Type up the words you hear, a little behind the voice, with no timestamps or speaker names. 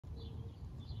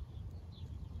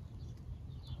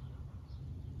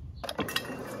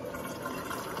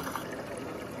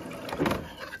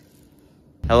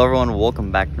Hello everyone,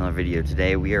 welcome back to another video.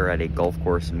 Today we are at a golf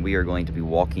course and we are going to be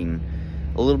walking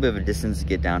a little bit of a distance to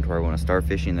get down to where I want to start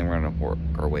fishing, then we're going to work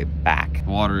our way back.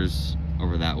 The water's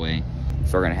over that way,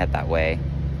 so we're going to head that way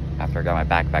after I got my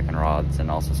backpack and rods. And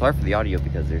also, sorry for the audio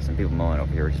because there's some people mowing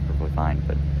over here, which is perfectly fine,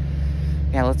 but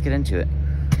yeah, let's get into it.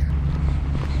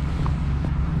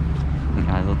 Okay,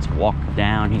 guys, let's walk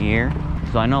down here.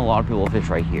 So I know a lot of people fish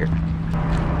right here.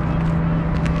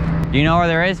 Do you know where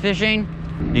there is fishing?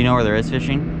 Do you know where there is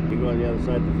fishing? You go on the other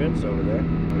side of the fence over there.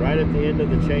 Right at the end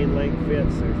of the chain link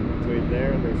fence, there's between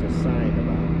there and there's a sign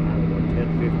about, I don't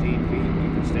know, 10, 15 feet.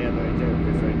 You can stand right there and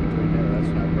fish right between there. That's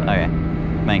not right. Okay,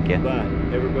 thank you. But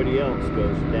everybody else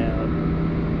goes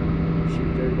down.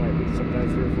 Shoot, there might be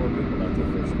sometimes 3 or 4 people out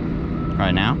there fishing.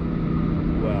 Right now?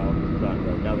 Well, not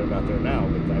right now. They're not there now,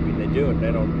 but I mean, they do it.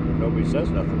 They don't, nobody says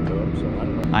nothing to them, so I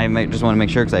don't know. I just want to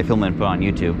make sure because I film it and put it on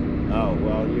YouTube. Oh,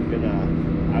 well, you can,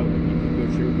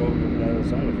 go over to the other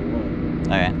side if you want.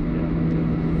 Okay. Yeah.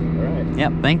 All right.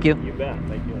 Yep, thank you. You bet.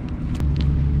 Thank you.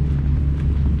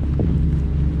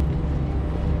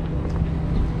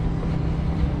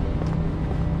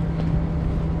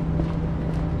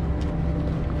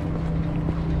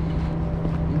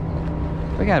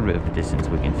 We got a bit of a distance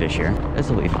we can fish here. This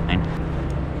will be fine.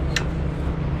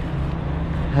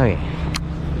 Okay.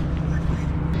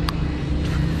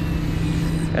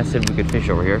 I said we could fish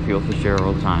over here. People fish here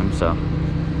all the time, so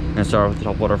I'm gonna start with the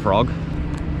topwater frog.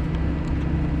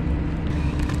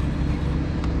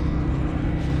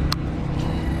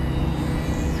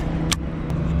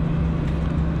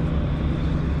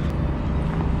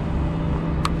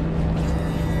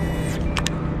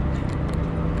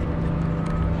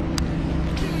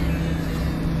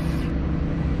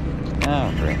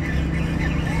 Oh, great.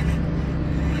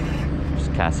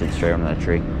 Just cast it straight under that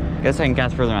tree. Guess I can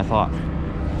cast further than I thought.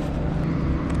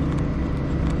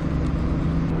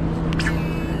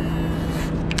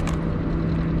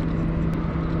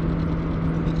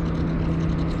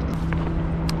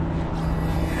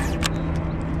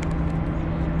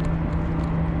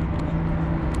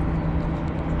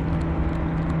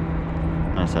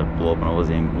 I just had to blow up and I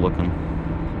wasn't even looking.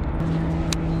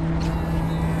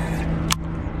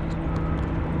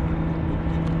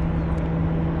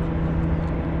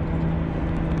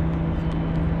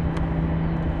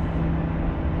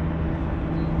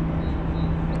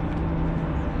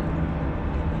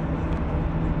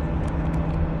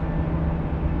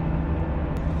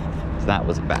 So that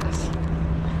was a bass.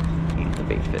 Eating the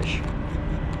bait fish.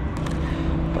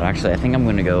 But actually, I think I'm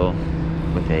gonna go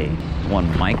with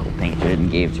one Michael painted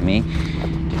and gave to me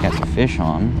to catch a fish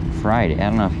on Friday. I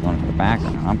don't know if you want to go back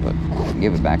or not, but I'll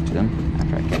give it back to them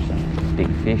after I catch some big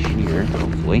fish here,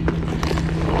 hopefully.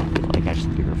 I catch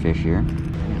some bigger fish here.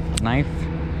 Knife,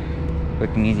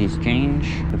 quick and easy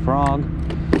exchange. The frog,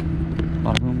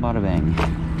 bada boom, bada bang.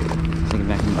 Take it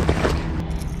back in the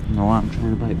backpack. You know what? I'm trying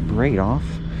to bite braid off.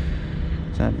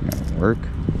 Is that gonna work?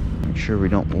 Make sure we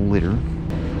don't litter.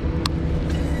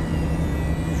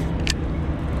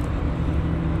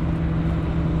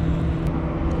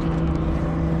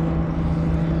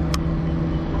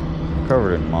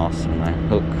 Covered in moss on my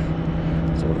hook,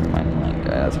 so my line guy,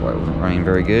 that's why it wasn't running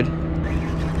very good.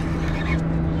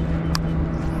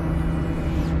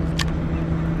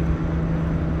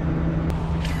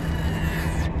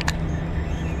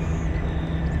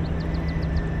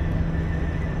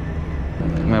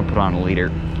 I'm gonna put on a leader.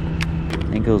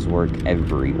 I think those work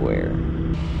everywhere.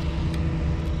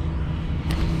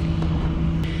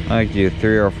 I like to do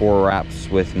 3 or 4 wraps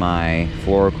with my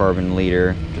fluorocarbon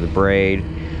leader to the braid.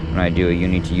 When I do a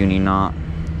uni to uni knot,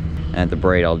 and at the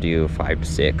braid I'll do 5 to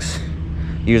 6.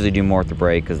 Usually do more with the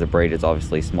braid because the braid is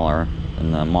obviously smaller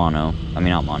than the mono. I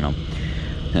mean, not mono.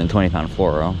 And 20-pound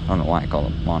fluoro. I don't know why I call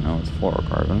it mono. It's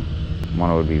fluorocarbon.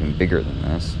 Mono would be even bigger than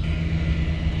this.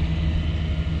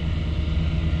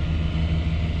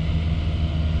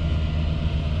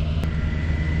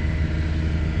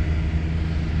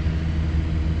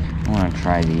 I want to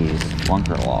try these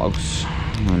bunker logs.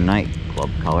 Night club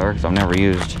color, because I've never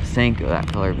used Senko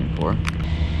that color before.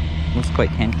 Looks quite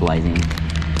tantalizing.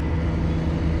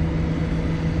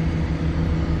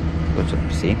 What's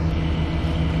up, see?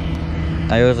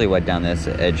 I usually wet down this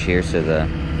edge here so the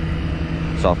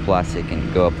soft plastic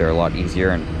can go up there a lot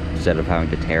easier instead of having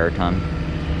to tear a ton.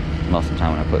 Most of the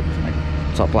time when I put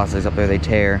my soft plastics up there, they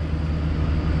tear.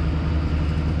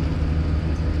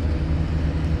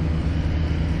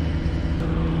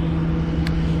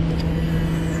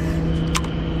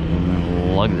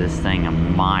 Lug this thing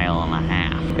 1.5 miles.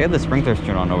 They have the sprinklers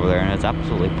turned on over there and it's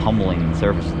absolutely pummeling the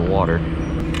surface of the water.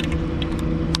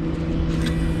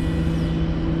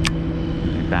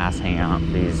 Bass hang out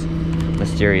these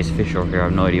mysterious fish over here. I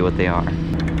have no idea what they are.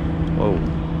 Whoa.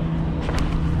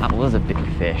 That was a big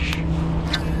fish.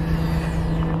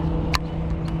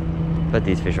 Bet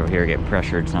these fish over here get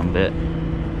pressured some bit.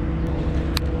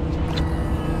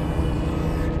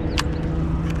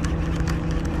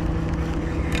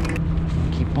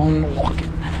 Keep on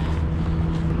walking.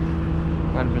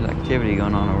 Quite a bit of activity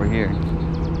going on over here.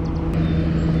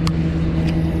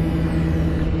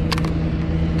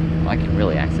 I can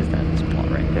really access that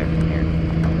spot right there from here.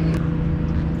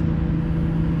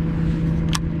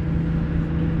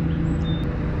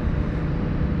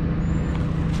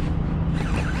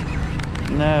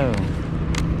 No.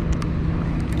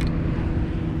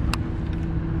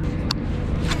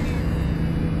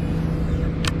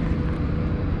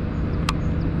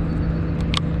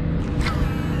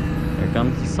 Here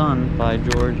comes the sun, by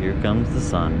George, here comes the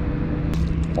sun.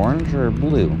 Orange or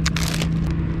blue?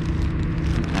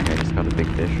 That guy just got a big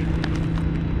fish.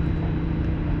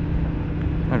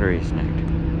 How he snagged?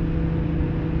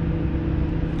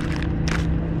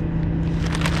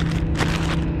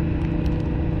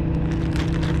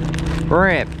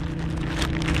 Rip.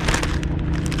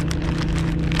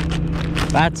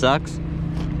 That sucks.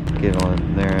 Get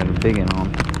one there at a big one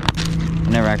on. I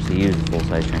never actually used a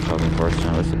full-size shrimp hook before,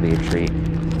 so this will be a treat.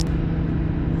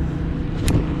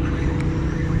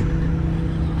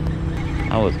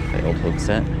 That was a failed hook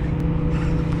set.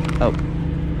 Oh,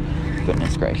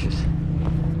 goodness gracious.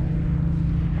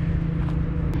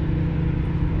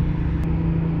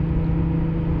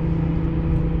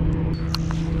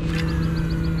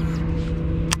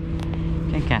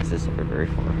 Can't cast this over very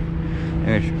far.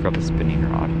 Maybe I should grab a spinning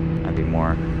rod. That'd be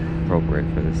more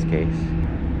appropriate for this case.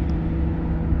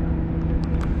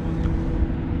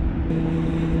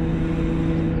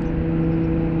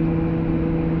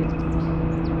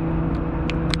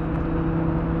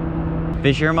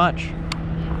 Fish here much?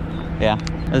 Yeah,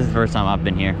 this is the first time I've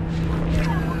been here.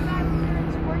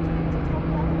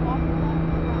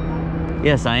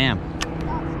 Yes, I am.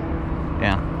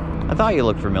 Yeah. I thought you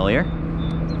looked familiar.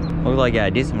 Looked like you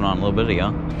had a decent one on a little bit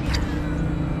ago.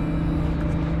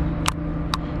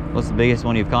 What's the biggest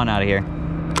one you've caught out of here?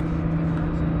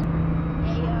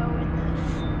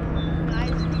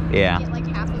 Yeah.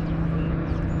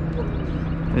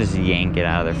 Just yank it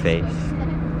out of their face.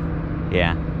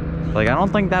 Yeah. Like, I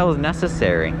don't think that was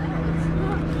necessary.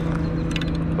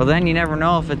 Well, then you never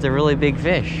know if it's a really big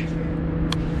fish.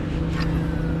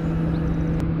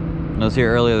 I was here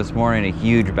earlier this morning, a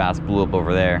huge bass blew up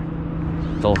over there.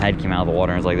 Its whole head came out of the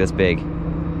water and it's like this big.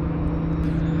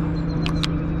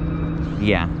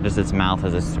 Yeah, just its mouth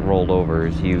as it's rolled over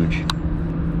is huge.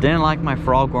 Didn't like my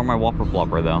frog or my whopper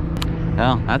blopper though.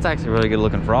 Oh, that's actually a really good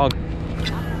looking frog.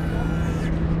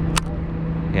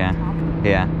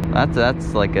 Yeah,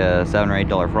 that's like a $7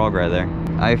 or $8 frog right there.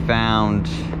 I found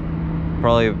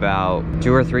probably about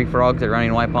 2 or 3 frogs at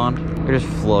Running White Pond. They're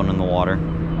just floating in the water.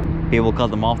 People cut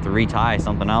them off to retie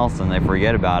something else and they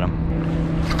forget about them.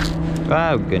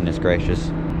 Oh, goodness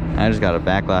gracious. I just got to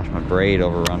backlash my braid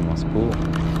overrun this pool.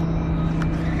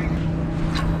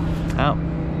 Oh,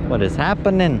 what is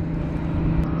happening?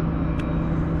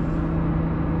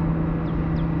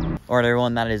 Alright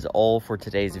everyone, that is all for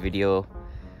today's video.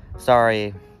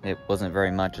 Sorry, it wasn't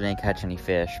very much. I didn't catch any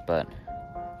fish, but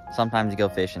sometimes you go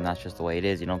fishing, that's just the way it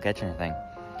is. You don't catch anything.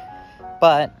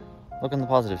 But look on the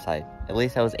positive side. At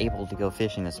least I was able to go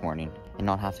fishing this morning and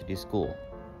not have to do school.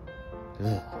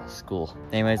 Ugh, school.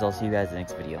 Anyways, I'll see you guys in the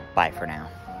next video. Bye for now.